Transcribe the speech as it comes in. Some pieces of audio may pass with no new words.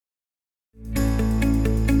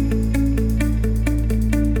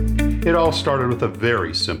It all started with a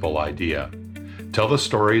very simple idea. Tell the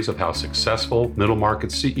stories of how successful middle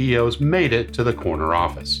market CEOs made it to the corner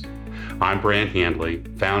office. I'm Brant Handley,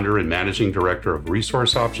 founder and managing director of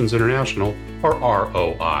Resource Options International, or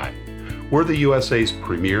ROI. We're the USA's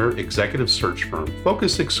premier executive search firm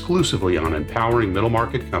focused exclusively on empowering middle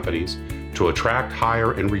market companies to attract,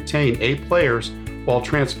 hire, and retain A players while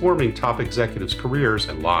transforming top executives' careers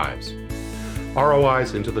and lives.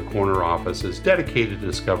 ROI's Into the Corner office is dedicated to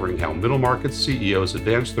discovering how middle market CEOs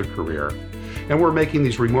advance their career, and we're making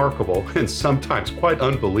these remarkable and sometimes quite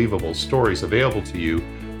unbelievable stories available to you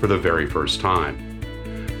for the very first time.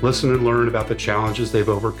 Listen and learn about the challenges they've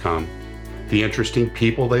overcome, the interesting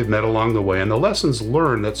people they've met along the way, and the lessons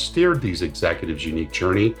learned that steered these executives' unique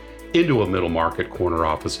journey into a middle market corner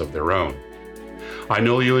office of their own. I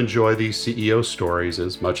know you enjoy these CEO stories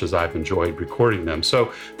as much as I've enjoyed recording them,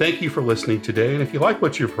 so thank you for listening today. And if you like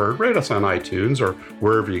what you've heard, rate us on iTunes or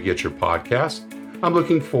wherever you get your podcasts. I'm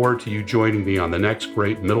looking forward to you joining me on the next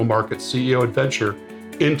great middle market CEO adventure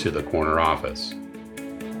into the corner office.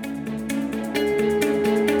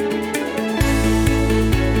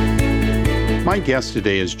 My guest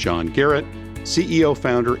today is John Garrett, CEO,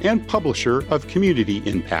 founder, and publisher of Community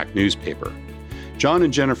Impact newspaper. John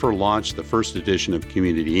and Jennifer launched the first edition of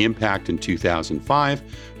Community Impact in 2005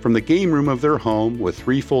 from the game room of their home with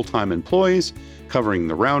 3 full-time employees, covering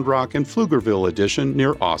the Round Rock and Pflugerville edition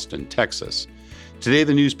near Austin, Texas. Today,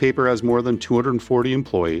 the newspaper has more than 240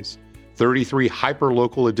 employees, 33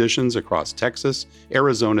 hyper-local editions across Texas,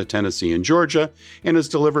 Arizona, Tennessee, and Georgia, and is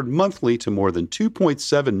delivered monthly to more than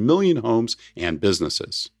 2.7 million homes and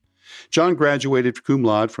businesses. John graduated cum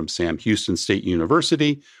laude from Sam Houston State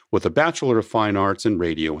University with a Bachelor of Fine Arts in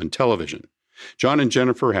Radio and Television. John and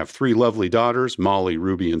Jennifer have 3 lovely daughters, Molly,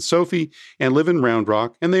 Ruby, and Sophie, and live in Round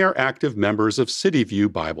Rock, and they are active members of City View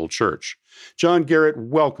Bible Church. John Garrett,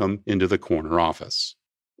 welcome into the corner office.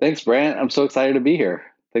 Thanks, Brant. I'm so excited to be here.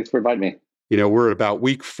 Thanks for inviting me. You know, we're about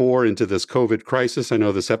week 4 into this COVID crisis. I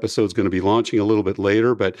know this episode's going to be launching a little bit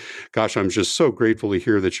later, but gosh, I'm just so grateful to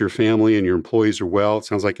hear that your family and your employees are well. It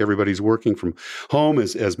sounds like everybody's working from home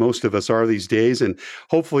as most of us are these days. And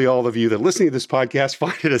hopefully all of you that are listening to this podcast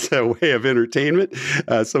find it as a way of entertainment.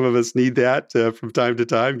 Some of us need that from time to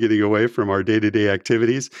time, getting away from our day-to-day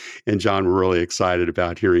activities. And John, we're really excited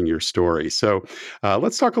about hearing your story. So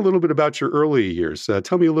let's talk a little bit about your early years.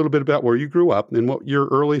 Tell me a little bit about where you grew up and what your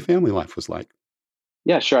early family life was like.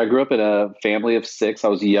 Yeah, sure. I grew up in a family of 6. I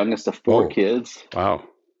was the youngest of 4 kids. Wow.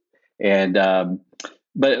 And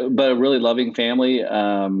but a really loving family,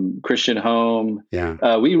 Christian home.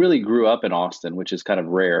 Yeah. We really grew up in Austin, which is kind of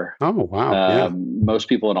rare. Oh, wow. Most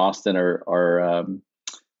people in Austin have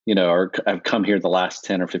come here the last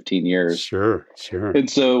 10 or 15 years. Sure. And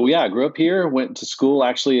so, I grew up here, went to school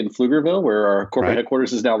actually in Pflugerville, where our corporate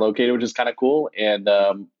headquarters is now located, which is kind of cool. And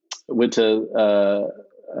went to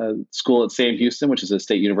school at Sam Houston, which is a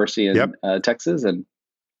state university in Texas, and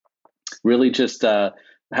really just had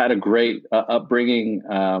a great upbringing.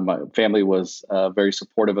 My family was very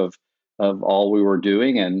supportive of all we were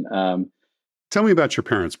doing. And tell me about your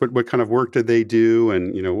parents. What kind of work did they do?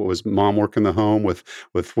 And what was mom work in the home with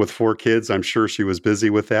 4 kids? I'm sure she was busy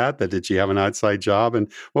with that. Did she have an outside job? And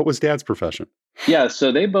what was dad's profession? Yeah,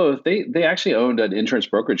 so they actually owned an insurance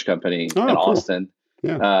brokerage company in Austin.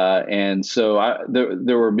 Yeah. And so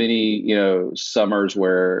there were many, summers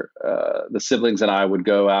where the siblings and I would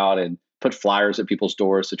go out and put flyers at people's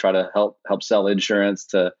doors to try to help sell insurance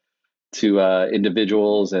to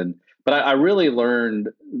individuals. But I really learned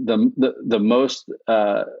the most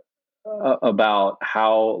about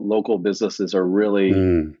how local businesses are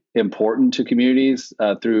really important to communities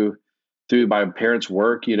through my parents'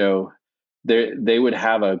 work. They would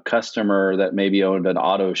have a customer that maybe owned an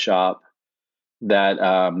auto shop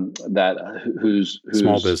whose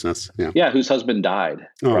small business, whose husband died,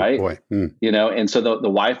 oh, right? Boy. And so the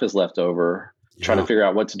wife is left over trying to figure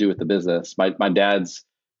out what to do with the business. My dad's,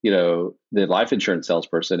 the life insurance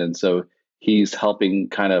salesperson, and so he's helping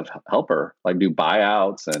kind of help her like do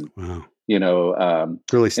buyouts and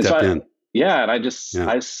really stepped in. Yeah, and I just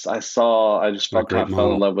fell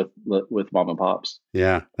in love with mom and pops.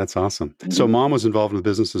 Yeah, that's awesome. Mm-hmm. So mom was involved in the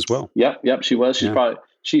business as well. Yep, she was.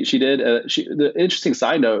 She did. The interesting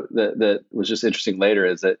side note that was just interesting later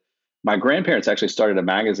is that my grandparents actually started a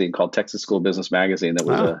magazine called Texas School Business Magazine that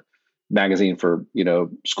was a magazine for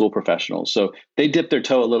school professionals. So they dipped their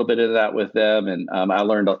toe a little bit into that with them, and I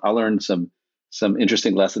learned some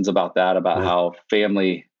interesting lessons about that, about how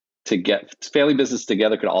family business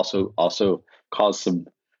together could also cause some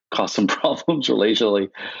cause some problems relationally.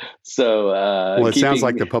 So Well, it sounds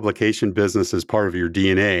like the publication business is part of your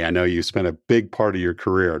DNA. I know you spent a big part of your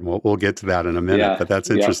career, and we'll get to that in a minute. yeah, But that's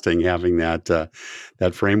yeah, interesting having that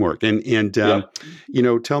framework. And yeah,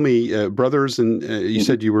 tell me, brothers and you hmm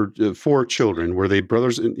said you were four children. Were they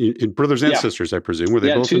brothers and brothers and yeah, sisters? I presume. Were they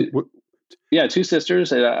yeah. both in? Two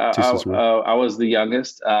sisters. And Two sisters. I was the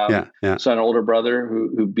youngest. Yeah, yeah. So I had an older brother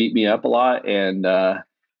who beat me up a lot, and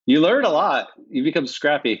you learn a lot. You become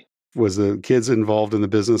scrappy. Was the kids involved in the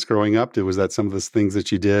business growing up? Was that some of the things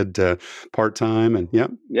that you did part time? And yeah,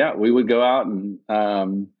 Yeah, we would go out and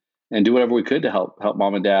do whatever we could to help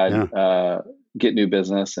mom and dad yeah, get new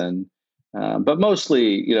business, and but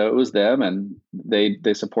mostly, it was them, and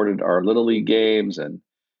they supported our little league games, and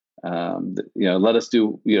let us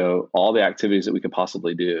do all the activities that we could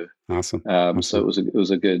possibly do. awesome, So awesome. it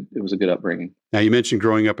was a good upbringing. Now, you mentioned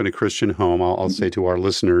growing up in a Christian home. I'll Mhm. say to our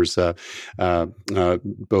listeners,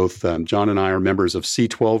 both John and I are members of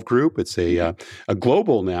C12 Group. It's a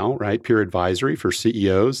global now, right, peer advisory for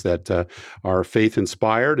CEOs that are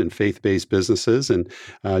faith-inspired and faith-based businesses. And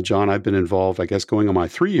John, I've been involved, I guess, going on my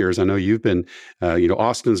 3 years. I know you've been,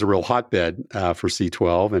 Austin's a real hotbed for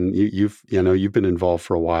C12, and you've been involved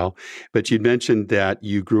for a while. But you'd mentioned that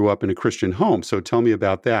you grew up in a Christian home. So tell me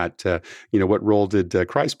about that. What role did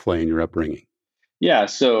Christ play in your upbringing? Yeah,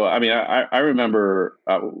 so I mean, I remember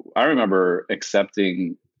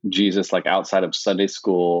accepting Jesus like outside of Sunday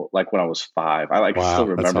school, like when I was 5. I still Wow, that's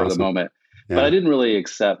remember the awesome. moment, but I Yeah, didn't really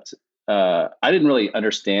accept. I didn't really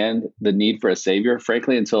understand the need for a savior,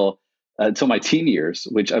 frankly, until my teen years,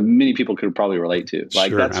 which many people could probably relate to.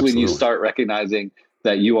 Like sure, that's when you absolutely. start recognizing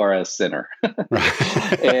that you are a sinner,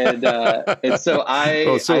 and Right. so Oh,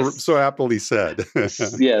 I so happily said.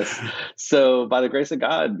 Yes. So by the grace of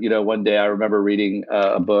God, one day I remember reading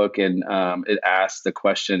a book, and it asked the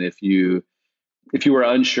question, if you were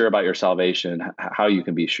unsure about your salvation, how you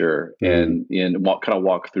can be sure, Mm, and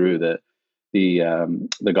walk through the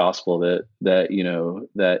gospel,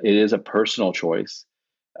 that it is a personal choice.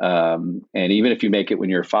 And even if you make it when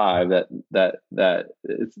you're 5,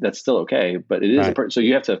 that's still okay. But it is right. so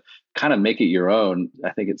you have to kind of make it your own,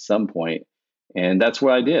 I think, at some point. And that's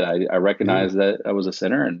what I did. I Yeah. recognized that I was a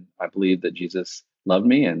sinner, and I believed that Jesus loved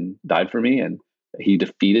me and died for me, and He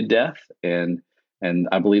defeated death. And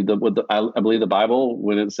I believe I believe the Bible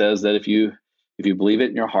when it says that if you believe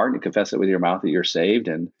it in your heart and confess it with your mouth, that you're saved.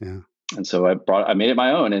 Yeah. And so I made it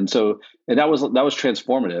my own. And that was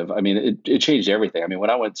transformative. I mean, it changed everything. I mean, when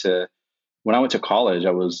I went to college,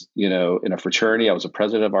 I was, in a fraternity. I was a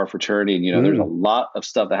president of our fraternity, and there's a Mm. lot of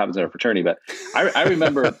stuff that happens in our fraternity. But I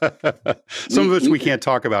remember Some of we which we we can't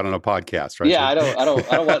talk about on a podcast, right, yeah, John? I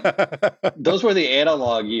don't want. Those were the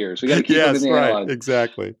analog years. We got to keep them in Yes, the right. analog.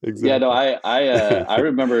 Exactly. Yeah, no, Exactly. I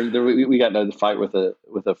remember we got into a fight with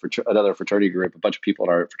another fraternity group. A bunch of people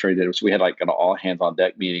in our fraternity did. So we had like an all hands on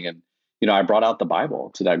deck meeting, and I brought out the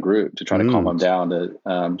Bible to that group to try to calm Mm. them down,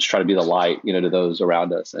 to just try to be the light, to those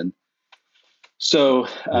around us. And so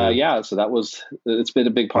Yeah. so it's been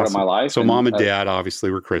a big part of my Awesome. life. So And mom and dad obviously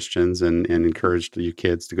were Christians and encouraged you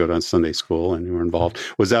kids to go to Sunday school and you were involved.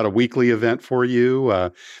 Was that a weekly event for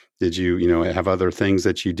you? Did you, have other things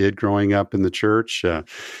that you did growing up in the church?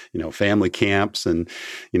 Family camps and,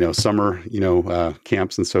 summer,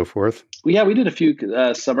 camps and so forth? yeah, we did a few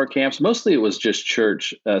summer camps. Mostly it was just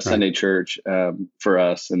church, Right. Sunday church, for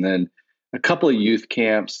us, and then a couple of youth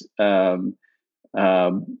camps.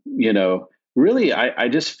 Really, I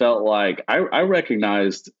just felt like I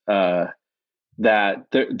recognized that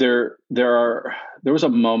there was a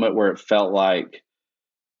moment where it felt like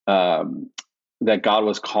um, that God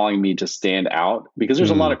was calling me to stand out, because there's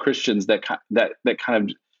a lot Mm, of Christians that kind of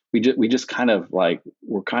we just kind of like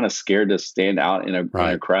we're kind of scared to stand out in a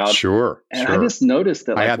right. crowd. Sure. And I Sure. just noticed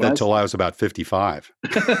that, I like, had that till I was about 55.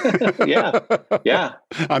 yeah, yeah,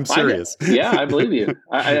 I'm serious. yeah, I believe you.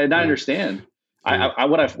 And I Yeah. understand. Yeah.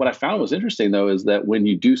 What I found was interesting, though, is that when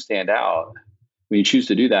you do stand out, when you choose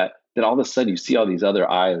to do that, then all of a sudden you see all these other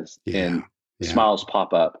eyes Yeah. and Yeah. smiles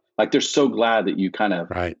pop up. Like they're so glad that you kind of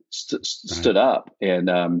Right. Right. stood up.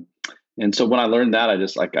 And so when I learned that, I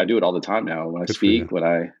do it all the time now. When I Good for you. speak,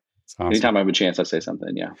 It's awesome. anytime I have a chance, I say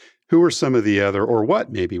something. Yeah. Who were some of the other, or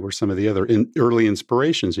what maybe were some of the other early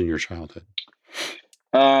inspirations in your childhood?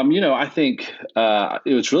 I think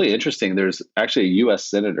it was really interesting. There's actually a U.S.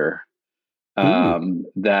 senator Mm,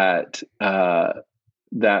 that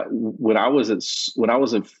when I was at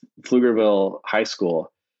Pflugerville High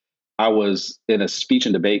School, I was in a speech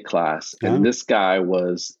and debate class, and oh, this guy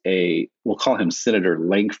we'll call him Senator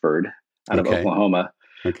Lankford out of okay. Oklahoma,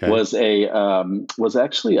 Okay. was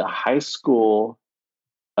actually a high school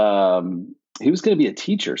he was going to be a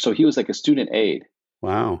teacher. So he was like a student aide.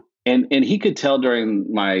 Wow. And he could tell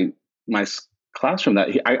during my classroom that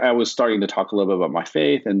I was starting to talk a little bit about my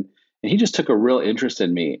faith, and he just took a real interest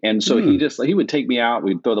in me. And so he would take me out,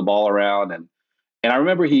 we'd throw the ball around, and I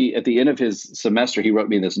remember at the end of his semester, he wrote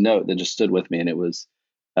me this note that just stood with me, and it was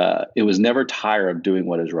never tire of doing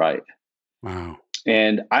what is right. Wow.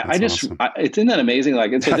 And awesome. Isn't that amazing?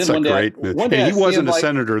 Like, and so that's then one day, he wasn't a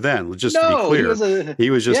senator then, just to be clear.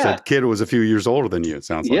 He was just a kid who was a few years older than you, it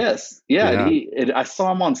sounds like. Yes. Yeah. And I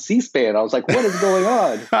saw him on C-SPAN. I was like, what is going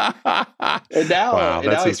on? And now,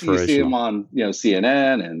 I see him on,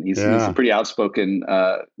 CNN, and he's a pretty outspoken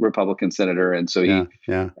Republican senator. And so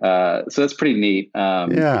so that's pretty neat.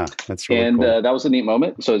 That's really cool. That was a neat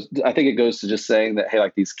moment. So I think it goes to just saying that, hey,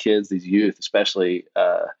 like these kids, these youth, especially,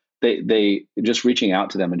 they just reaching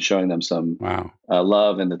out to them and showing them some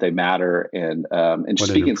love, and that they matter, and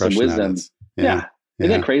speaking some wisdom. Yeah.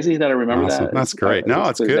 Isn't that crazy that I remember that? That's great. No,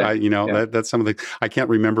 it's good. That's some of the, I can't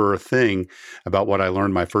remember a thing about what I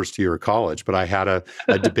learned my first year of college, but I had a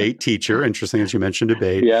debate teacher. Interesting that you mentioned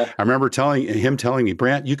debate. Yeah. I remember telling me,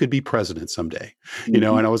 Brant, you could be president someday, and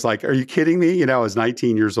I was like, are you kidding me? I was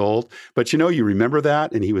 19 years old, but you remember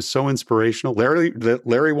that. And he was so inspirational.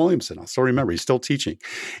 Larry Williamson, I still remember, he's still teaching.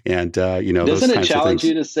 And, doesn't it challenge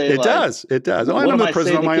you to say, it does. Well, I'm the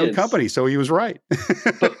president of my own company. So he was right.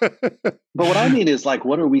 But what I mean is, like,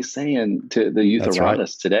 what are we saying to the youth around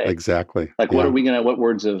us today? Exactly. Like, what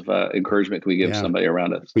words of encouragement can we give somebody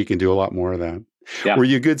around us? We can do a lot more of that. Yeah. Were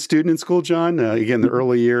you a good student in school, John? Again, the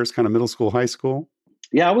early years, kind of middle school, high school?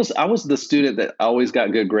 Yeah, I was the student that always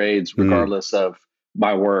got good grades regardless of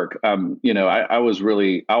my work. I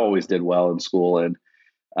always did well in school, and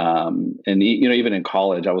even in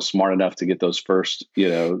college, I was smart enough to get those first,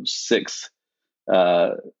 6,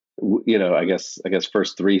 I guess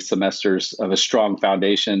first 3 semesters of a strong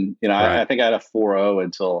foundation. I think I had a 4.0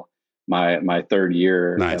 until my third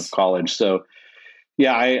year of college. So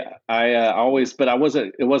yeah, I always, but it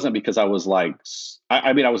wasn't because I was like,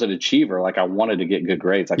 I was an achiever. Like, I wanted to get good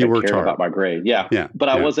grades. Like, I cared about my grade. Yeah. But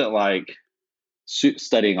I wasn't like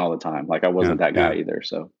studying all the time. Like, I wasn't that guy either.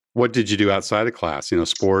 So what did you do outside of class?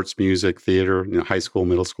 Sports, music, theater, high school,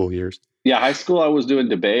 middle school years? Yeah, high school, I was doing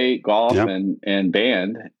debate, golf, and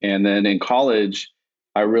band. And then in college,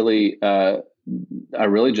 I really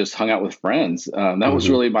just hung out with friends. That was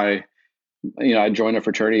really I joined a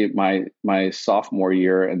fraternity my sophomore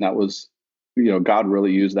year, and that was, God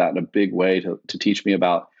really used that in a big way to teach me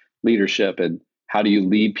about leadership and how do you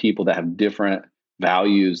lead people that have different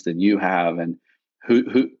values than you have, and who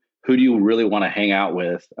do you really want to hang out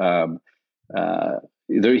with.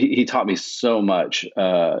 He taught me so much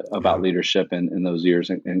about leadership in those years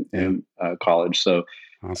in college. So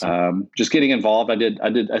awesome. Just getting involved.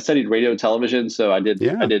 I studied radio and television. So I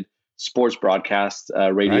did sports broadcast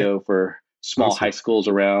radio for small high schools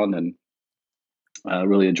around, and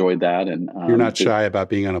really enjoyed that. And you're not shy about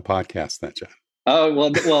being on a podcast, then, John? Oh,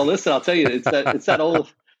 well, listen, I'll tell you, it's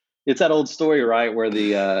that old story, right? Where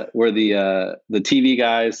the TV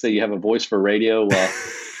guys say you have a voice for radio. Well,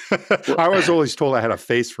 I was always told I had a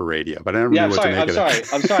face for radio, but I don't know what to make of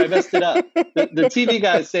it. I'm sorry, I messed it up. The TV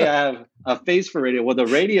guys say I have a face for radio. Well, the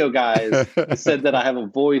radio guys said that I have a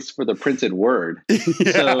voice for the printed word.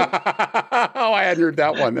 So, I hadn't heard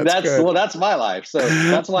that one. That's good. Well, that's my life. So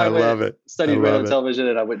that's why I studied radio and television,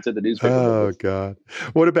 and I went to the newspaper. Oh, God.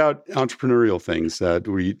 What about entrepreneurial things?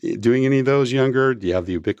 Were you doing any of those younger? Do you have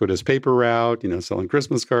the ubiquitous paper route, selling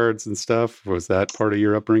Christmas cards and stuff? Was that part of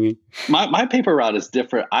your upbringing? My paper route is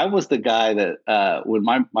different. I was the guy that when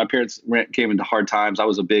my parents came into hard times, I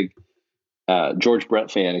was a big George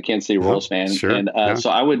Brett fan, a Kansas City Royals fan. Sure, and so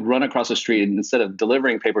I would run across the street, and instead of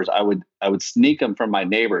delivering papers, I would sneak them from my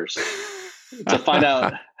neighbors to find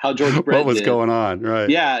out how George Brett what was going on. Right.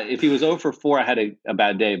 Yeah. If he was 0 for 4, I had a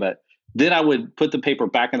bad day, but then I would put the paper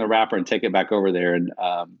back in the wrapper and take it back over there. And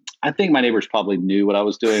I think my neighbors probably knew what I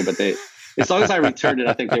was doing, but as long as I returned it,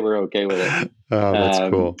 I think they were okay with it. Oh, that's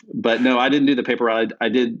cool. But no, I didn't do the paper route. I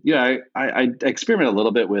did, I experimented a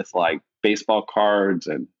little bit with like baseball cards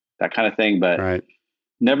and that kind of thing, but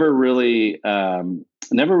never really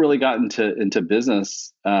got into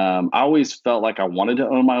business. I always felt like I wanted to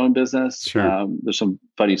own my own business. Sure. There's some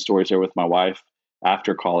funny stories there with my wife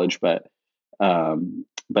after college, but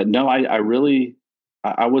no, I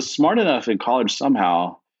was smart enough in college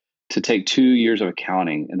somehow to take 2 years of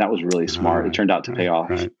accounting, and that was really smart. It turned out to pay off.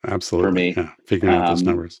 Right. Absolutely. For me. Yeah. Figuring out those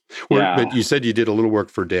numbers. But you said you did a little work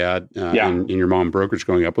for Dad and your mom brokerage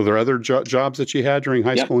growing up. Were there other jobs that you had during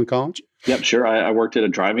high school and college? Yep, sure. I worked at a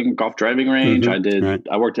golf driving range.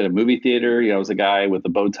 I worked at a movie theater. I was a guy with the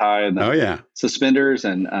bow tie and the suspenders.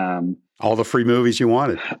 And All the free movies you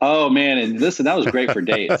wanted. Oh man, and listen, that was great for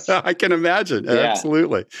dates. I can imagine. Yeah,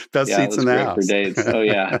 Absolutely. Best yeah, it seats was in the great for house. dates. Oh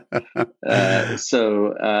yeah.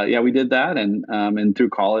 Yeah, we did that, and through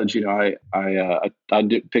college,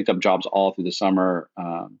 picked up jobs all through the summer.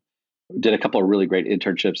 Did a couple of really great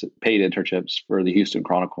internships, paid internships for the Houston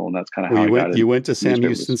Chronicle, and that's kind of Well, how I got you in went to Sam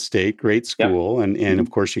Houston newspapers. State, great Yep. school, and Mm-hmm.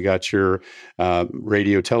 of course you got your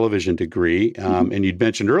radio television degree. Mm-hmm. And you'd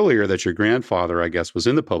mentioned earlier that your grandfather, I guess, was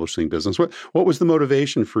in the publishing business. What was the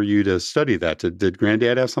motivation for you to study that? Did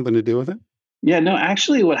Granddad have something to do with it? Yeah, no,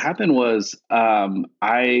 actually, what happened was the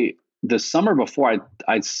summer before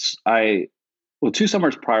well, 2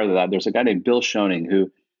 summers prior to that, there's a guy named Bill Schoening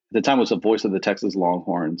who at the time was the voice of the Texas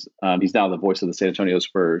Longhorns. He's now the voice of the San Antonio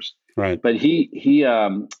Spurs. Right. But he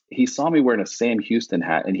saw me wearing a Sam Houston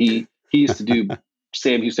hat, and he used to do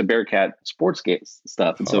Sam Houston Bearcat sports games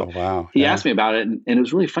stuff. And so wow. he asked me about it, and it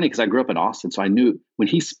was really funny because I grew up in Austin, so I knew when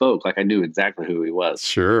he spoke, like I knew exactly who he was.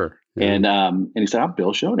 Sure. Yeah. And he said, "I'm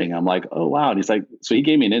Bill Schoening." I'm like, "Oh wow!" And he's like, so he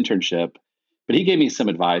gave me an internship, but he gave me some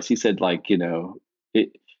advice. He said, like,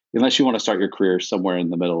 unless you want to start your career somewhere in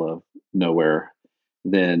the middle of nowhere,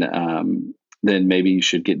 then maybe you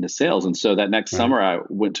should get into sales. And so that next summer, I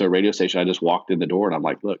went to a radio station. I just walked in the door, and I'm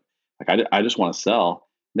like, "Look, like I just want to sell."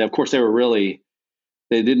 And of course, they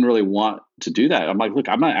didn't really want to do that. I'm like, "Look,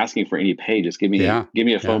 I'm not asking for any pay. Just give me a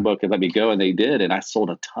phone book and let me go." And they did, and I sold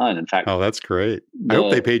a ton. In fact, oh, that's great. I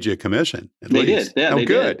hope they paid you a commission. They did. Yeah, they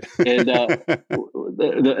good. Did. And at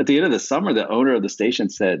the end of the summer, the owner of the station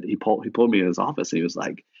said he pulled me in his office, and he was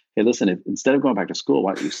like, "Hey, listen, instead of going back to school,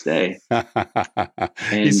 why don't you stay?"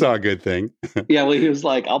 He saw a good thing. Yeah, well, he was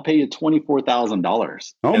like, "I'll pay you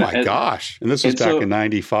 $24,000." Oh my gosh! And this was back in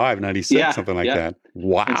 95, 96, something like that.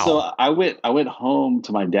 Wow! And so I went home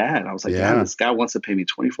to my dad. I was like, "Dad, this guy wants to pay me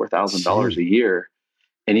 $24,000 a year,"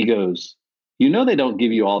 and he goes, "They don't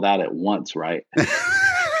give you all that at once, right?"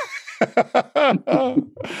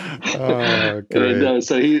 Oh, great. And,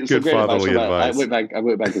 so he good great fatherly advice. I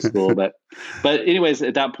went back to school, but anyways,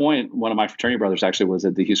 at that point, one of my fraternity brothers actually was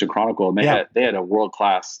at the Houston Chronicle, and they had a world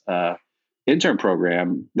class intern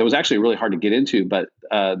program that was actually really hard to get into. But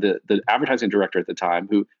the advertising director at the time,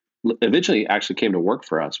 who eventually actually came to work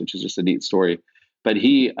for us, which is just a neat story. But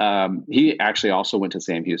he actually also went to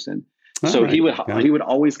Sam Houston, so he would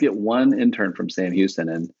always get one intern from Sam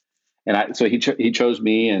Houston, so he chose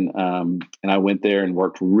me, and I went there and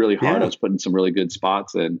worked really hard. I was put in some really good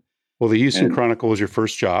spots. Well, the Houston Chronicle was your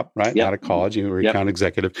first job, right? Out of college, you were account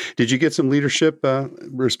executive. Did you get some leadership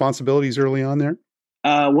responsibilities early on there?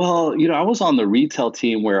 Well, I was on the retail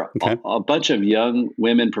team where a bunch of young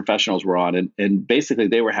women professionals were on, and basically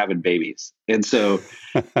they were having babies. And so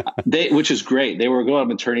which is great. They were going on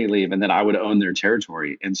maternity leave, and then I would own their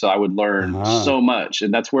territory. And so I would learn so much.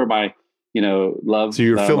 And that's where my, love. So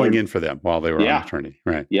you were filling in for them while they were on maternity.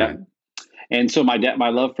 Right. Yeah. Right. And so my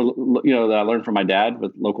love for, that I learned from my dad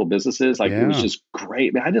with local businesses, it was just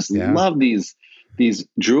great. Man, I just love these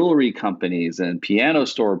jewelry companies and piano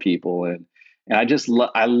store people. And I just,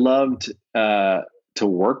 I loved to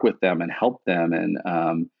work with them and help them.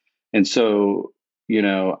 And so,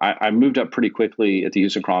 I moved up pretty quickly at the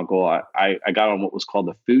Houston Chronicle. I got on what was called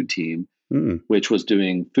the food team, which was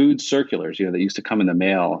doing food circulars, that used to come in the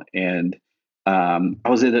mail. And I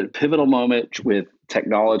was at a pivotal moment with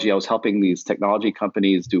technology. I was helping these technology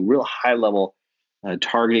companies do real high level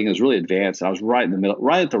targeting. It was really advanced. And I was right in the middle,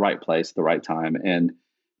 right at the right place at the right time, and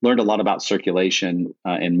learned a lot about circulation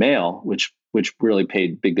in mail, which really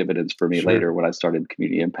paid big dividends for me later when I started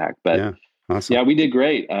Community Impact. But awesome. We did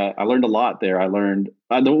great. I learned a lot there. I learned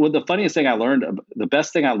the funniest thing I learned, the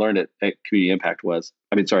best thing I learned at Community Impact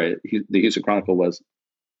the Houston Chronicle was,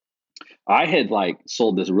 I had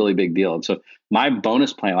sold this really big deal. And so my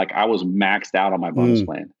bonus plan, I was maxed out on my bonus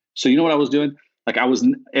plan. So you know what I was doing? I was,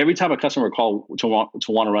 every time a customer would call to want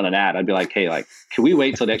to run an ad, I'd be like, "Hey, can we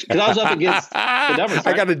wait till next?" Because I was up against the numbers. Right?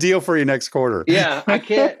 I got a deal for you next quarter. Yeah, I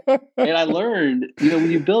can't. And I learned,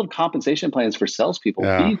 when you build compensation plans for salespeople,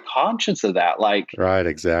 be conscious of that. Right,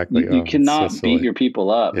 exactly. You cannot beat your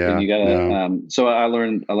people up, and you gotta. So I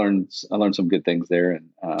learned some good things there. And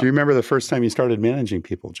do you remember the first time you started managing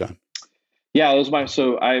people, John? Yeah, it was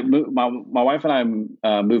I moved, my wife and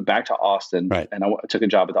I moved back to Austin, and I took a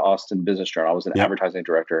job at the Austin Business Journal. I was an advertising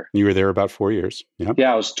director. You were there about 4 years.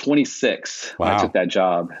 Yeah, I was 26 when I took that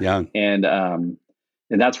job. Young. And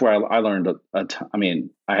that's where I learned a ton. I mean,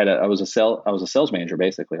 I was a sales manager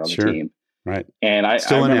basically on the team. Right. And I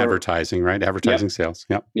remember, in advertising, right? Advertising sales.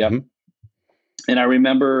 Yep. Yep. Mm-hmm. And I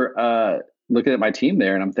remember looking at my team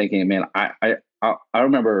there, and I'm thinking, man, I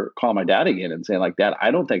remember calling my dad again and saying, "Dad, I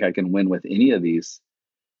don't think I can win with any of these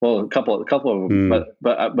Well, a couple of them, Mm.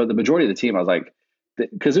 but the majority of the team, I was like,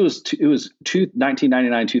 because it was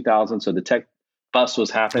 1999, 2000, so the tech bust was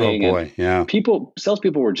Oh happening, and boy. Yeah.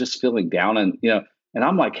 salespeople were just feeling down, and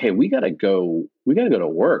I'm like, hey, we got to go to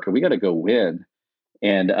work, and we got to go win,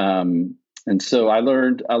 and so I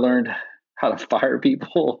learned how to fire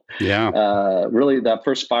people. Yeah. Really, that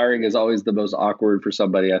first firing is always the most awkward for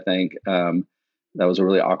somebody, I think. That was a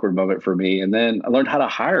really awkward moment for me. And then I learned how to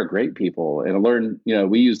hire great people. And I learned,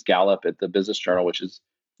 we used Gallup at the Business Journal, which is,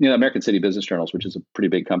 American City Business Journals, which is a pretty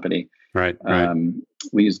big company. Right. Right.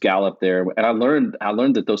 We used Gallup there, and I learned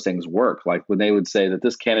that those things work. Like when they would say that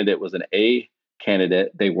this candidate was an A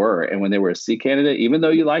candidate, they were, and when they were a C candidate, even though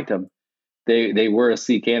you liked them, they were a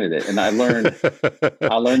C candidate. And I learned You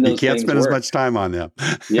those can't things spend as work. much time on them.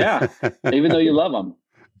 Yeah, even though you love them.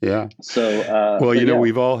 Yeah. So, Well, but yeah.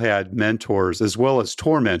 we've all had mentors as well as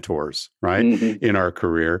tormentors, right, Mhm. in our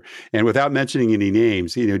career. And without mentioning any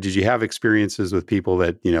names, did you have experiences with people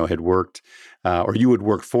that, had worked or you would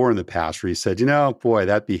work for in the past where you said, boy,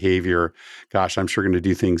 that behavior, gosh, I'm sure going to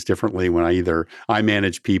do things differently when I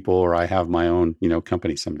manage people or I have my own,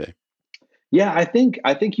 company someday. Yeah, I think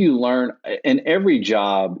you learn in every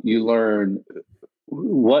job, you learn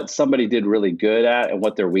what somebody did really good at and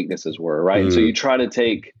what their weaknesses were, right? And so Mm,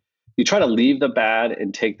 you try to leave the bad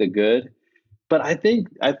and take the good. But I think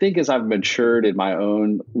as I've matured in my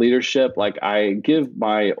own leadership, like I give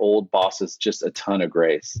my old bosses just a ton of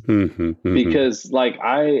grace mhm, mhm. because like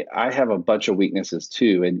I have a bunch of weaknesses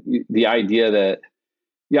too, and the idea that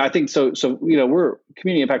yeah, I think so. So we're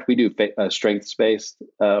community impact. We do strengths based.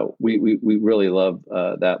 We really love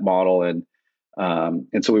that model, and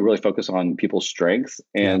so we really focus on people's strengths.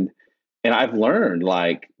 Yeah, And I've learned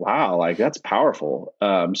like wow, like that's powerful.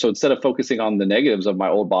 So instead of focusing on the negatives of my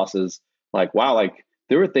old bosses, like wow, like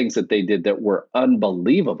there were things that they did that were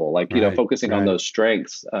unbelievable. Like right, focusing on right. those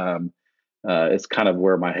strengths. It's kind of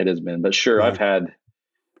where my head has been. But sure, Yeah. I've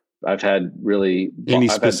had really I've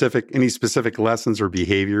had Any specific lessons or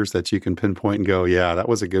behaviors that you can pinpoint and go, yeah, that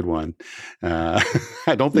was a good one. Uh,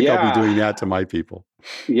 I don't think I'll be yeah. doing that to my people.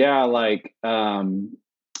 Yeah, like I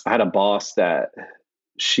had a boss that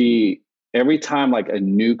she every time like a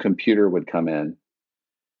new computer would come in,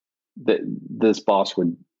 that this boss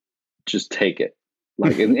would just take it,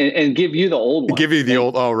 like and give you the old one. Give you the And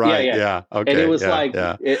old, oh, yeah, right. yeah. Yeah. And it Okay. was Yeah. like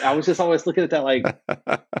Yeah. I was just always looking at that like,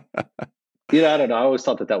 I don't know. I always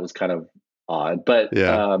thought that was kind of odd, but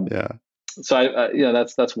Yeah. Yeah. so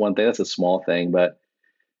that's one thing. That's a small thing, but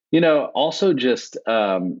also just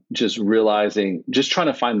realizing, just trying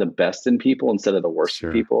to find the best in people instead of the worst in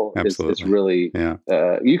Sure. people is Absolutely. really,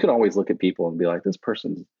 Yeah. you can always look at people and be like, this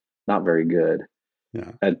person's not very good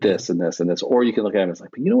Yeah. at Yeah. this and this and this, or you can look at them and it's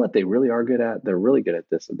like, but you know what they really are good at? They're really good at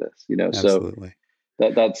this and this, so Absolutely.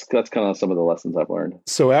 that's kind of some of the lessons I've learned.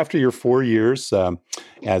 So after your 4 years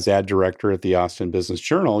as ad director at the Austin Business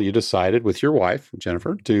Journal, you decided with your wife,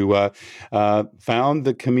 Jennifer, to found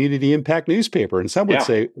the Community Impact newspaper. And some would Yeah.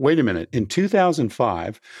 say, wait a minute, in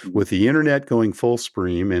 2005, Mhm. with the internet going full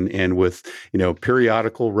stream and with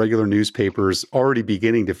periodical regular newspapers already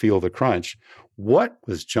beginning to feel the crunch, what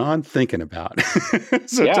was John thinking about?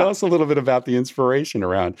 So tell Yeah. us a little bit about the inspiration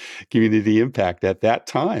around community impact at that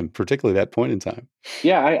time, particularly that point in time.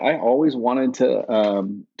 Yeah, I always wanted to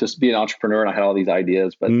just be an entrepreneur, and I had all these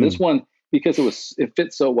ideas. But this Mm, one, because it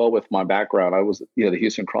fits so well with my background, I was the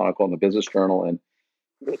Houston Chronicle and the Business Journal, and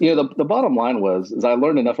the bottom line is I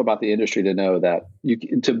learned enough about the industry to know that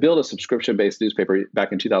to build a subscription based newspaper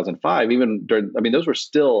back in 2005, even during, I mean, those were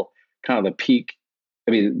still kind of the peak.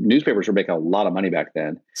 I mean, newspapers were making a lot of money back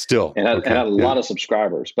then still. and had Okay. a Yeah. lot of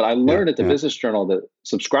subscribers. But I Yeah. learned at the Yeah. Business Journal that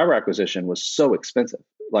subscriber acquisition was so expensive.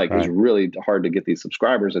 Like it was Right. really hard to get these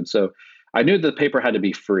subscribers. And so I knew the paper had to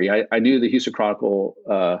be free. I knew the Houston Chronicle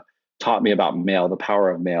taught me about mail, the power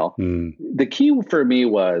of mail. Mm, The key for me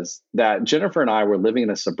was that Jennifer and I were living in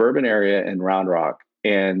a suburban area in Round Rock,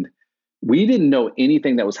 and we didn't know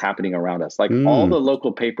anything that was happening around us. Like all mm. the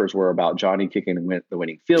local papers were about Johnny kicking the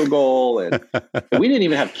winning field goal, and we didn't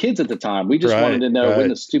even have kids at the time. We just wanted Right. to know when Right.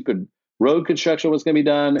 the stupid road construction was going to be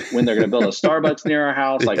done, when they're going to build a Starbucks near our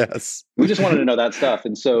house. Like Yes. we just wanted to know that stuff.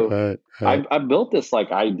 And so Right. Right. I built this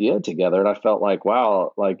like idea together, and I felt like,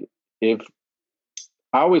 wow, like if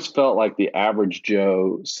I always felt like the average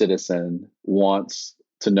Joe citizen wants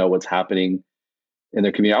to know what's happening in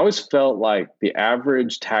their community. I always felt like the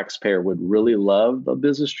average taxpayer would really love a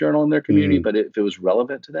business journal in their community, Mm, but if it was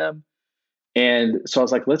relevant to them. And so I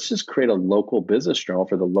was like, let's just create a local business journal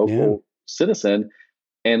for the yeah. local citizen,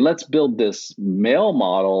 and let's build this mail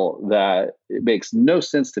model that it makes no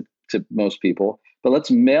sense to most people, but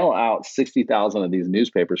let's mail out 60,000 of these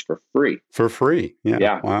newspapers for free. For free. Yeah.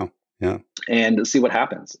 Yeah. Wow. Yeah. And see what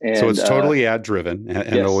happens. And so it's totally ad driven,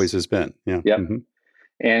 and yes. always has been. Yeah. Yep. Mm-hmm.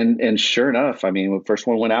 And sure enough, I mean, when the first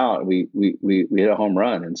one went out, we hit a home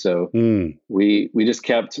run. And so we just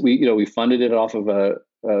kept, we funded it off of a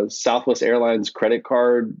Southwest Airlines credit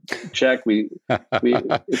card check. And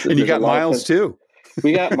you got miles too.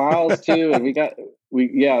 We got miles too. And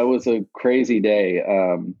it was a crazy day.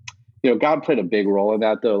 God played a big role in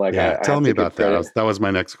that though. Like, tell me about that. That was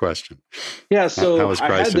my next question. Yeah. So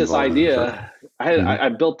I had this idea. I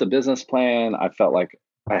built the business plan. I felt like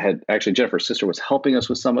Jennifer's sister was helping us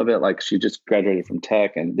with some of it. Like, she just graduated from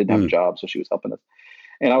tech and didn't have a job, so she was helping us.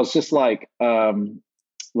 And I was just like,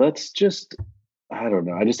 let's just, I don't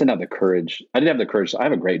know. I just didn't have the courage. I have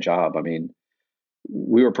a great job. I mean,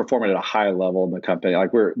 we were performing at a high level in the company.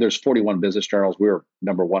 Like, there's 41 business journals. We were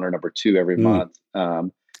number 1 or number 2 every month.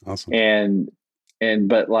 Awesome.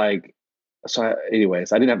 Anyways,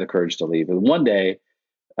 I didn't have the courage to leave. And one day,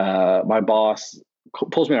 my boss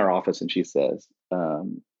pulls me in our office and she says,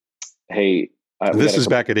 hey, this is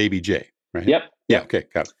back at ABJ, right? Yep. Yeah. Okay.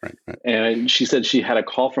 Got it. Right. And she said she had a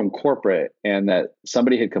call from corporate and that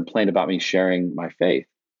somebody had complained about me sharing my faith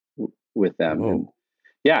with them.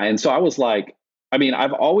 And so I was like, I mean,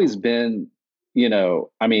 I've always been, we're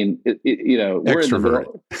in the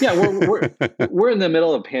middle. Yeah. We're in the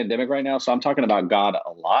middle of a pandemic right now. So I'm talking about God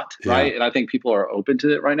a lot. Right. And I think people are open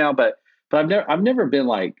to it right now, but I've never been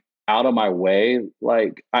like out of my way.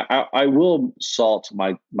 Like, I will salt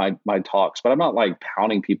my talks, but I'm not like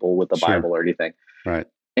pounding people with the Bible or anything. Right.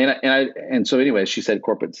 And so anyway, she said,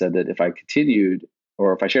 corporate said that if I continued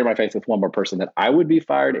or if I shared my faith with one more person, that I would be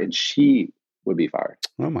fired and she would be fired.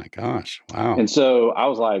 Oh my gosh. Wow. And so I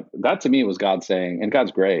was like, that to me was God saying, and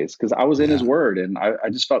God's grace, because I was in his word and I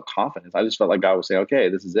just felt confidence. I just felt like God was saying, okay,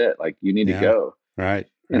 this is it. Like, you need to go. Right.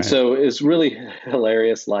 And so it's really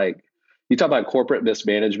hilarious. Like, you talk about corporate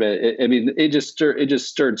mismanagement. It just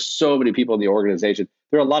stirred so many people in the organization.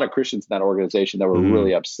 There are a lot of Christians in that organization that were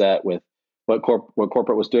really upset with what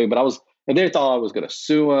corporate was doing. And they thought I was going to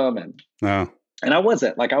sue them. And I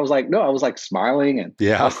wasn't. Like, I was like, no, I was like smiling. And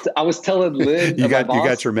I was telling Lynn, you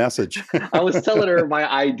got your message. I was telling her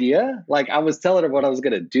my idea. Like, I was telling her what I was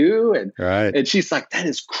going to do. And she's like, that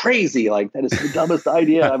is crazy. Like, that is the dumbest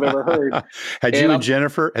idea I've ever heard. Had you and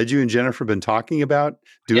Jennifer been talking about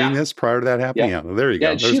doing this prior to that happening? Yeah. Well, there you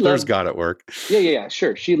go. There's God at work. Yeah.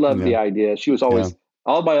 Sure. She loved the idea. She was always,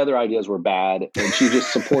 all my other ideas were bad, and she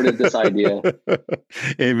just supported this idea.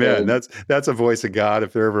 Amen. And that's a voice of God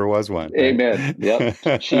if there ever was one. Right? Amen.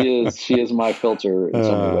 Yep. She is my filter in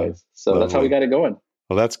so many ways. So that's how we got it going.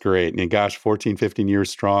 Well, that's great. And gosh, 14, 15 years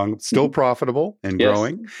strong, still profitable and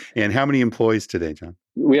growing. And how many employees today, John?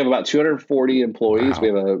 We have about 240 employees.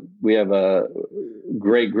 Wow. We have a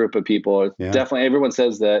great group of people. Definitely, everyone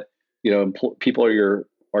says that, people are your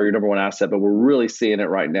number one asset, but we're really seeing it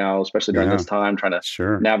right now, especially during this time, trying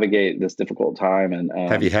to navigate this difficult time. And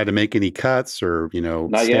have you had to make any cuts or,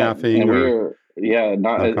 not staffing? At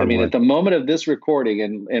the moment of this recording,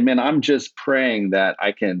 and man, I'm just praying that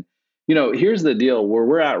I can, here's the deal where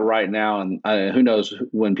we're at right now. And who knows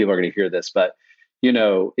when people are going to hear this, but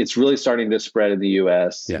it's really starting to spread in the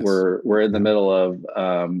US. Yes. We're in the middle of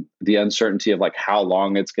the uncertainty of like how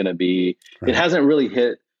long it's going to be. Right. It hasn't really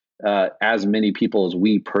hit as many people as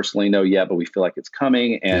we personally know yet, but we feel like it's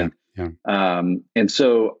coming. And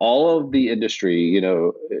so all of the industry,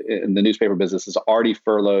 in the newspaper business has already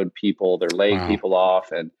furloughed people. They're laying people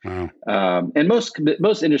off, and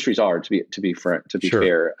most industries are, to be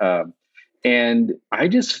fair. And I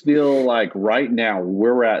just feel like right now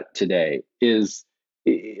where we're at today is,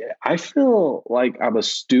 I feel like I'm a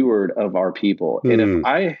steward of our people,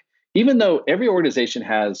 and even though every organization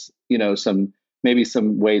has maybe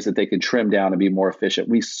some ways that they can trim down and be more efficient.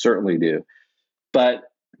 We certainly do. But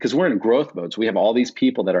because we're in growth mode, so we have all these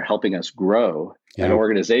people that are helping us grow an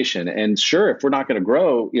organization. And sure, if we're not going to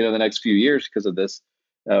grow, the next few years because of this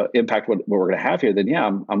impact, what we're going to have here, then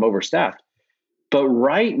I'm overstaffed. But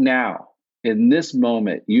right now, in this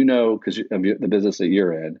moment, because of the business that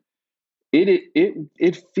you're in,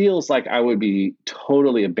 it feels like I would be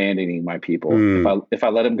totally abandoning my people if I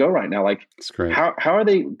let them go right now. Like, how are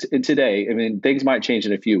they today? I mean, things might change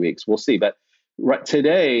in a few weeks. We'll see. But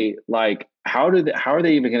today, like, how are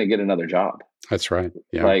they even going to get another job? That's right.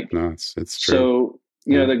 Yeah. It's true. So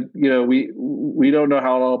we don't know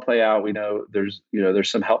how it'll play out. We know there's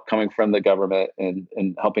some help coming from the government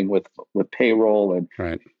and helping with payroll and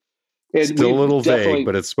And Still a we've little definitely, vague,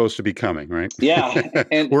 but it's supposed to be coming, right? yeah,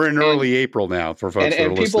 We're in early April now for folks that are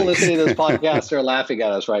and people listening. listening to this podcast are laughing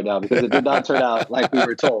at us right now because it did not turn out like we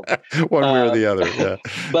were told. One way or Uh, the other, yeah.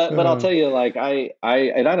 but I'll tell you, like and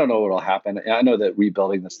I don't know what will happen. I know that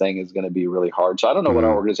rebuilding this thing is going to be really hard. So I don't know what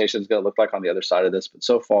our organization is going to look like on the other side of this. But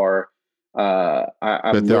so far, I'm But are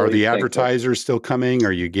really the thankful. advertisers still coming?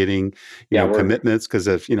 Are you getting commitments? Because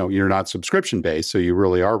if you're not subscription based, so you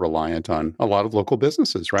really are reliant on a lot of local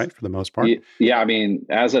businesses, right? For the most part. Yeah, I mean,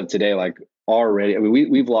 as of today, like already, I mean,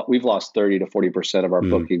 we've lost 30 to 40% of our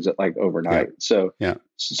bookings like overnight. Yeah.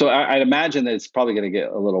 So I'd imagine that it's probably going to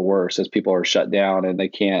get a little worse as people are shut down and they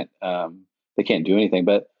can't do anything.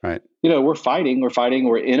 But right. We're fighting,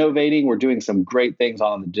 we're innovating, we're doing some great things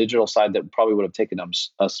on the digital side that probably would have taken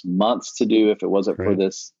us months to do if it wasn't for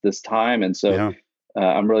this time. And so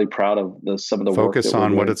I'm really proud of some of the focus work that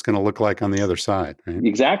on what it's going to look like on the other side. Right?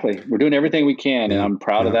 Exactly. We're doing everything we can, and I'm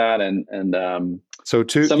proud of that. So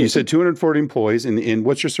you said 240 employees, and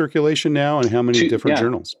what's your circulation now, and how many different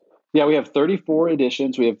journals? Yeah, we have 34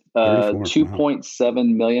 editions. We have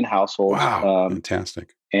 2.7 million households. Wow,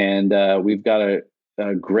 fantastic. And we've got a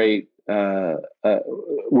great.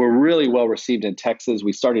 We're really well received in Texas.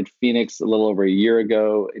 We started Phoenix a little over a year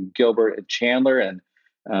ago, in Gilbert and Chandler, and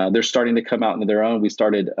they're starting to come out into their own. We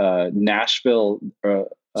started Nashville.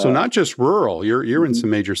 So not just rural. You're in some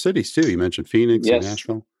major cities too. You mentioned Phoenix and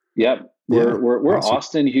Nashville. Yep. We're awesome.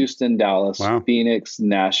 Austin, Houston, Dallas, Phoenix,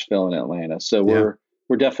 Nashville, and Atlanta. So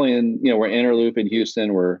we're definitely in. We're inner loop in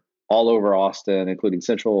Houston. We're all over Austin, including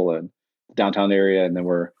Central and downtown area, and then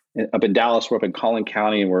we're up in Dallas. We're up in Collin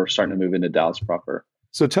County, and we're starting to move into Dallas proper.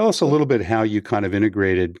 So tell us a little bit how you kind of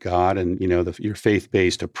integrated God and, your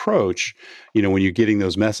faith-based approach, when you're getting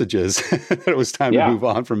those messages that it was time to move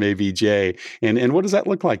on from AVJ. And what does that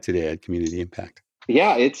look like today at Community Impact?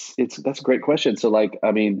 Yeah, that's a great question. So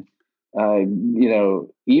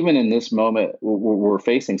even in this moment we're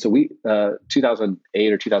facing, so we,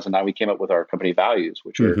 2008 or 2009, we came up with our company values,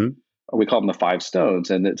 which are, we call them the 5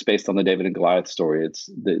 stones. And it's based on the David and Goliath story. It's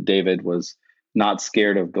that David was not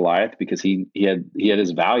scared of Goliath because he had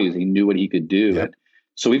his values. He knew what he could do. Yep. And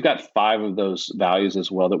so we've got 5 of those values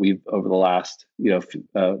as well that we've over the last,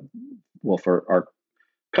 for our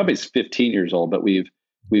company's 15 years old, but we've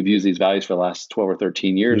used these values for the last 12 or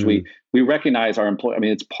 13 years. We recognize our employee. I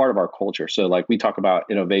mean, it's part of our culture. So like we talk about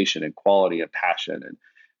innovation and quality and passion,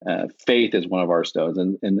 and faith is one of our stones,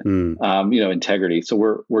 and integrity.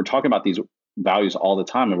 So we're talking about these values all the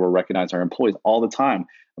time, and we're recognizing our employees all the time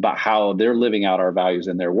about how they're living out our values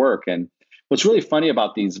in their work. And what's really funny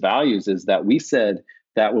about these values is that we said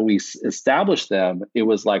that when we established them, it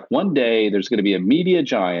was like one day there's going to be a media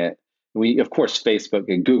giant. Of course, Facebook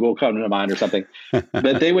and Google come to mind or something,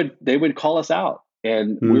 but they would call us out,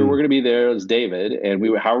 and we were going to be there as David, and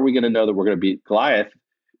how are we going to know that we're going to beat Goliath,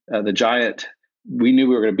 the giant? We knew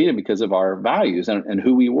we were going to beat him because of our values and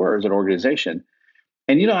who we were as an organization.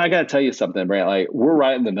 And, I got to tell you something, Brant, like we're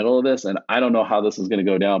right in the middle of this, and I don't know how this is going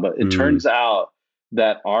to go down, but it turns out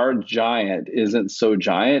that our giant isn't so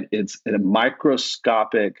giant. It's a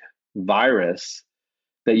microscopic virus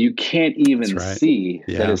that you can't even see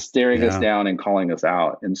that is staring us down and calling us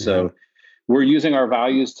out. And so we're using our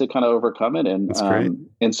values to kind of overcome it. And that's great.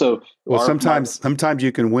 And so sometimes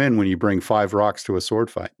you can win when you bring 5 rocks to a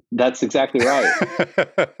sword fight. That's exactly right.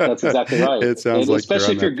 That's exactly right. It sounds like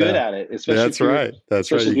especially if you're good at it. That's right.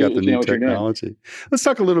 That's right. You got the new technology. Let's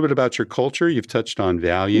talk a little bit about your culture. You've touched on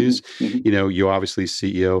values. You obviously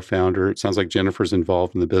CEO, founder. It sounds like Jennifer's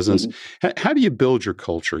involved in the business. How do you build your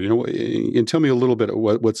culture? And tell me a little bit of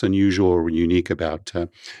what's unusual or unique about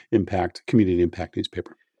Community Impact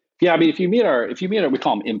newspaper. Yeah, I mean, if you meet we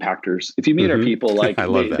call them impactors. If you meet our people, like I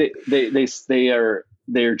love that.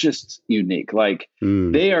 They're just unique. Like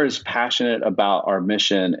they are as passionate about our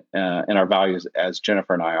mission and our values as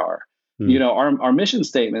Jennifer and I are. Our mission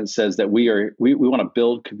statement says that we want to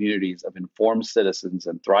build communities of informed citizens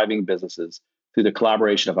and thriving businesses through the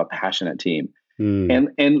collaboration of a passionate team. And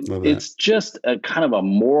it's just a kind of a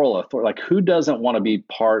moral authority. Like who doesn't want to be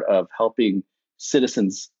part of helping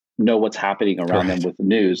citizens know what's happening around them with the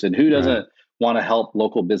news, and who doesn't want to help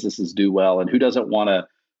local businesses do well, and who doesn't want to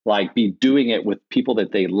be doing it with people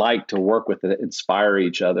that they like to work with that inspire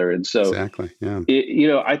each other. And so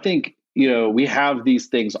I think we have these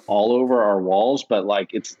things all over our walls, but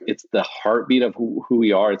it's the heartbeat of who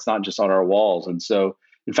we are. It's not just on our walls. And so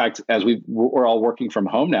in fact, as we're all working from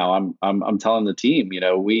home now, I'm telling the team,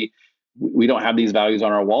 we don't have these values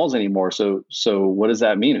on our walls anymore. So what does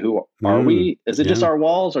that mean? Who are we? Is it just our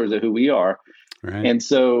walls, or is it who we are? Right. And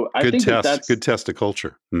so I think that's good test of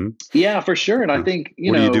culture. Yeah, for sure. And I think,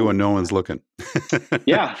 what do you do when no one's looking?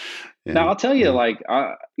 Yeah. Now, Yeah. I'll tell you, Yeah. like,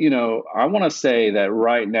 I want to say that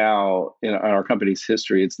right now in our company's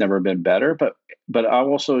history, it's never been better. But I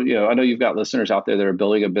also, I know you've got listeners out there that are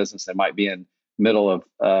building a business that might be in middle of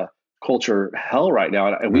culture hell right now,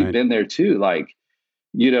 and we've Right. been there too. Like,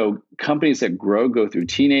 companies that go through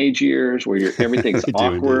teenage years where everything's They do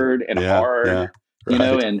indeed. awkward and Yeah. Yeah. hard,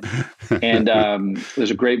 Right. and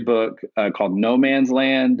there's a great book called No Man's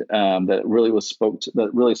Land that really spoke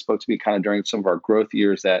to me kind of during some of our growth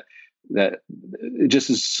years. That it just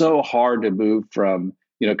is so hard to move from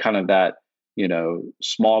kind of that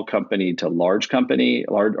small company to large company,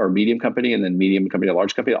 large or medium company, and then medium company to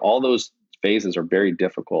large company. All those phases are very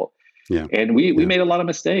difficult. Yeah. And we Yeah. made a lot of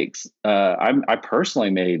mistakes. I personally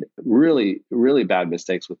made really, really bad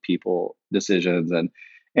mistakes with people decisions, and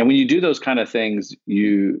when you do those kind of things,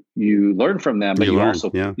 you learn from them, but You you learn.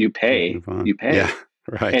 also Yeah. you You pay move on. you Yeah. pay,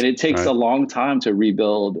 Right. and it takes Right. a long time to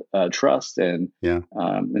rebuild trust Yeah.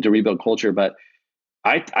 and to rebuild culture. But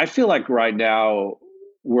I feel like right now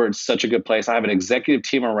we're in such a good place. I have an executive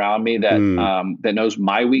team around me Mm. that knows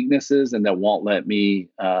my weaknesses and that won't let me.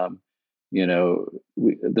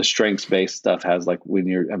 The strengths based stuff has like when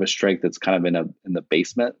you have a strength that's kind of in the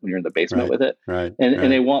basement when you're in the basement Right. with it, Right. and Right.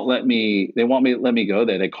 they won't let me. They want me let me go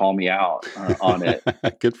there. They call me out on it.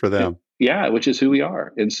 Good for them. Yeah, which is who we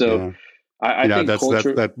are. And so Yeah. I think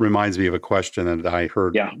culture. That reminds me of a question that I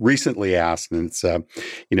heard Yeah. recently asked, and it's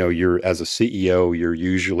you're as a CEO, you're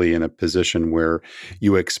usually in a position where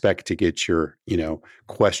you expect to get your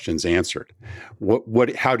questions answered.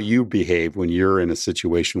 How do you behave when you're in a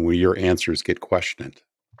situation where your answers get questioned?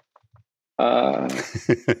 Uh,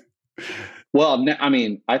 well, I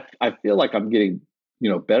mean, I feel like I'm getting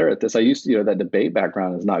better at this. I used to that debate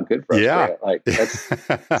background is not good for us, Yeah. Grant. Like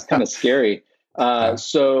it's kind of scary. Yeah.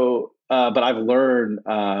 But I've learned.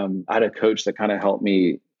 I had a coach that kind of helped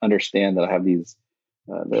me understand that I have these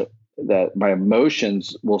that my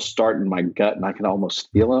emotions will start in my gut and I can almost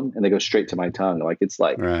feel them and they go straight to my tongue. Like it's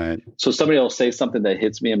like Right. so somebody will say something that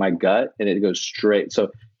hits me in my gut and it goes straight. So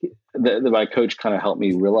my coach kind of helped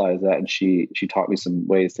me realize that, and she taught me some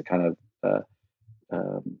ways to kind of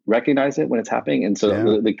recognize it when it's happening. And so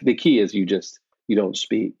Yeah. the key is you don't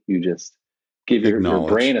speak, you just give your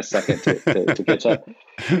Acknowledge. brain a second to catch up.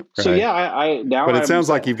 So Right. yeah, I now But it I'm sounds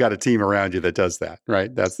like you've got a team around you that does that,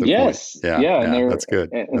 right? That's the point. yes, Yeah. yeah, Yeah. That's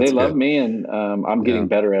good. and they That's love good. me, and I'm Yeah. getting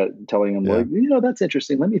better at telling them, well, Yeah. that's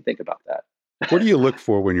interesting. Let me think about that. What do you look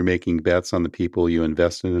for when you're making bets on the people you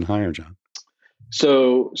invest in and hire, John?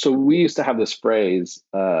 So we used to have this phrase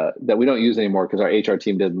that we don't use anymore because our HR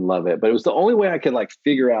team didn't love it, but it was the only way I could like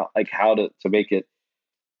figure out like how to make it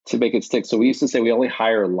stick. So we used to say we only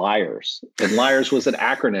hire liars, and liars was an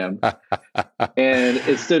acronym, and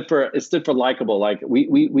it stood for likable. Like we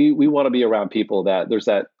want to be around people that there's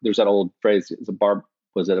that old phrase.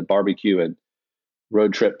 Was it a barbecue and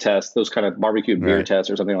road trip test, those kind of barbecue and beer Right. tests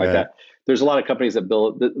or something like Right. that. There's a lot of companies that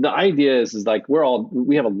build the idea is like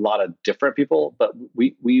we have a lot of different people, but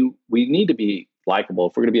we need to be likable.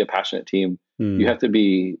 If we're going to be a passionate team, you Hmm. have to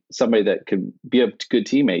be somebody that can be a good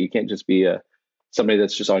teammate. You can't just be somebody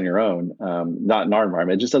that's just on your own. Not in our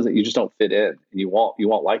environment. It just doesn't. You just don't fit in. You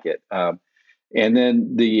won't like it. And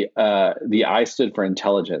then the I stood for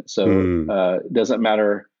intelligence. So Hmm. it doesn't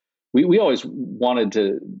matter. We always wanted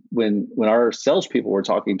to when our salespeople were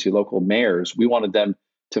talking to local mayors, we wanted them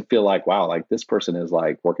to feel like, wow, like this person is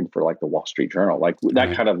like working for like the Wall Street Journal, like that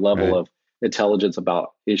Right. kind of level Right. of intelligence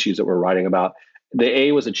about issues that we're writing about. The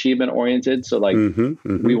A was achievement oriented, so like Mm-hmm.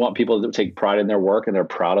 we Mm-hmm. want people to take pride in their work and they're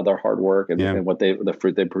proud of their hard work Yeah. and the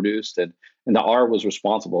fruit they produced, and the R was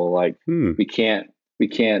responsible. Like Hmm. we can't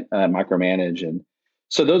micromanage. And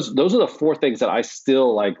so those are the four things that I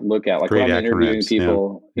still like look at, like when Great I'm interviewing acronyms. Yeah.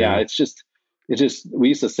 people. Yeah, Yeah. it's just we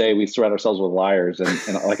used to say we surround ourselves with liars, and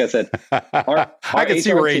like I said, our I can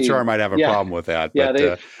see HR where team. HR might have a Yeah, problem with that, yeah,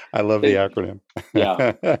 but I love the they acronym.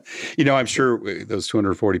 yeah. I'm sure those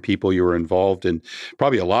 240 people you were involved in,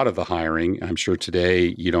 probably a lot of the hiring. I'm sure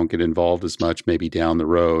today you don't get involved as much, maybe down the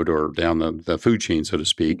road or down the food chain, so to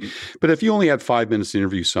speak. Mhm. But if you only had 5 minutes to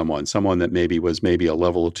interview someone that maybe was a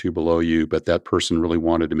level or two below you, but that person really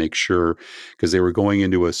wanted to make sure because they were going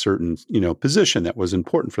into a certain, position that was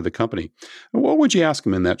important for the company, what would you ask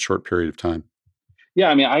them in that short period of time? Yeah,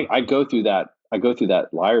 I mean, I go through that. I go through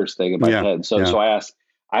that liars thing in my Yeah. head. So Yeah. I ask.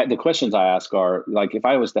 The questions I ask are like, if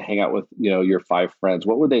I was to hang out with your five friends,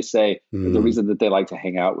 what would they say is the Mm, reason that they like to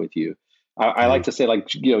hang out with you? I yeah. like to say like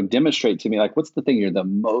demonstrate to me like what's the thing you're the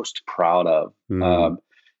most proud of. Mm,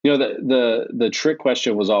 The trick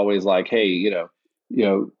question was always like, hey,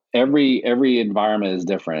 every environment is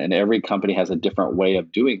different and every company has a different way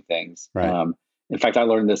of doing things. right. In fact, I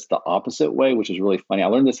learned this the opposite way, which is really funny. I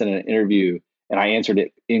learned this in an interview and I answered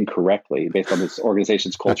it incorrectly based on this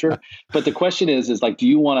organization's culture. But the question is like, do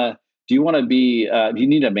you want to be, do you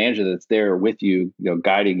need a manager that's there with you,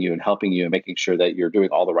 guiding you and helping you and making sure that you're doing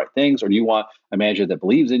all the right things? Or do you want a manager that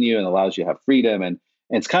believes in you and allows you to have freedom? And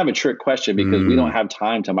it's kind of a trick question because we don't have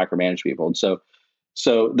time to micromanage people. And so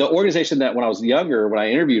the organization that when I was younger, when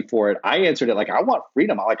I interviewed for it, I answered it like, I want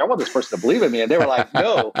freedom. I want this person to believe in me. And they were like,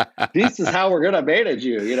 no, this is how we're going to manage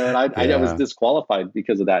you. And I was disqualified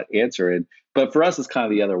because of that answer. But for us, it's kind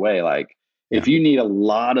of the other way. Like, if you need a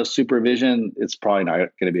lot of supervision, it's probably not going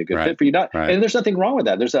to be a good fit for you. And there's nothing wrong with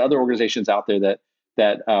that. There's other organizations out there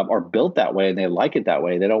that are built that way and they like it that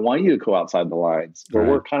way. They don't want you to go outside the lines. But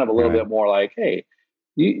we're kind of a little bit more like, hey,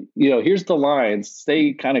 here's the lines,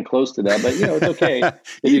 stay kind of close to them, but it's okay.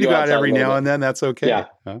 You go out every now and then. That's okay. Yeah.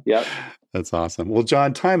 Huh? Yep. That's awesome. Well,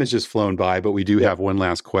 John, time has just flown by, but we do have one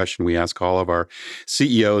last question we ask all of our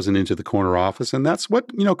CEOs and Into the Corner office. And that's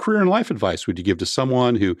what, career and life advice would you give to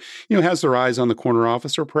someone who, has their eyes on the corner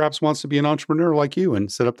office or perhaps wants to be an entrepreneur like you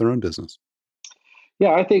and set up their own business?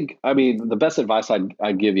 Yeah, I mean, the best advice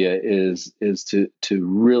I'd give you is to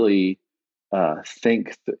really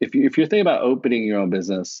think, if you're thinking about opening your own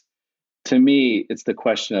business, to me, it's the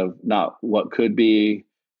question of not what could be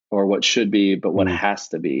or what should be, but what has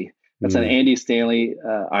to be. That's an Andy Stanley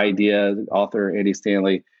idea, author Andy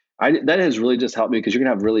Stanley. That has really just helped me because you're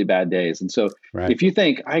gonna have really bad days. And so if you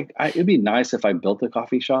think it'd be nice if I built a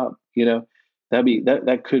coffee shop,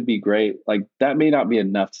 that could be great. Like that may not be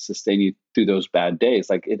enough to sustain you through those bad days.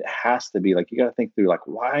 Like it has to be like, you got to think through like,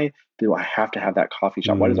 why do I have to have that coffee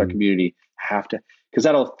shop? Why does our community have to? Because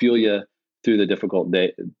that'll fuel you through the difficult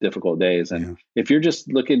days. And if you're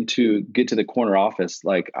just looking to get to the corner office,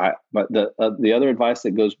 but the other advice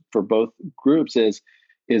that goes for both groups is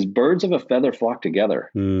birds of a feather flock together.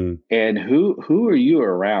 And who are you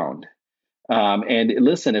around? And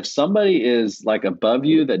listen, if somebody is like above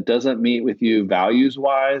you that doesn't meet with you values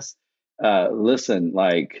wise, listen,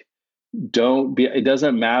 like it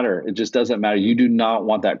doesn't matter. It just doesn't matter. You do not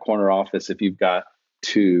want that corner office if you've got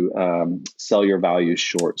to sell your values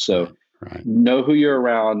short. So know who you're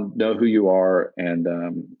around, know who you are, and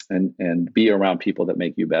be around people that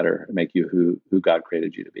make you better, make you who God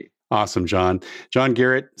created you to be. Awesome, John. John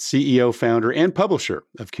Garrett, CEO, founder, and publisher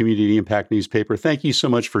of Community Impact Newspaper. Thank you so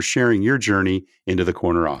much for sharing your journey into the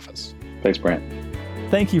corner office. Thanks, Brant.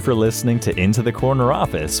 Thank you for listening to Into the Corner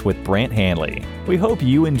Office with Brant Hanley. We hope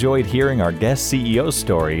you enjoyed hearing our guest CEO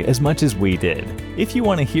story as much as we did. If you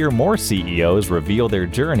want to hear more CEOs reveal their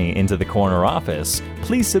journey into the corner office,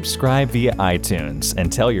 please subscribe via iTunes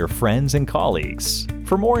and tell your friends and colleagues.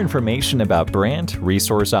 For more information about Brant,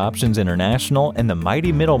 Resource Options International, and the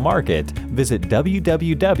mighty middle market, visit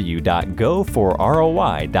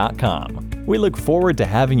www.goforroi.com. We look forward to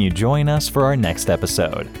having you join us for our next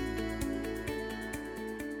episode.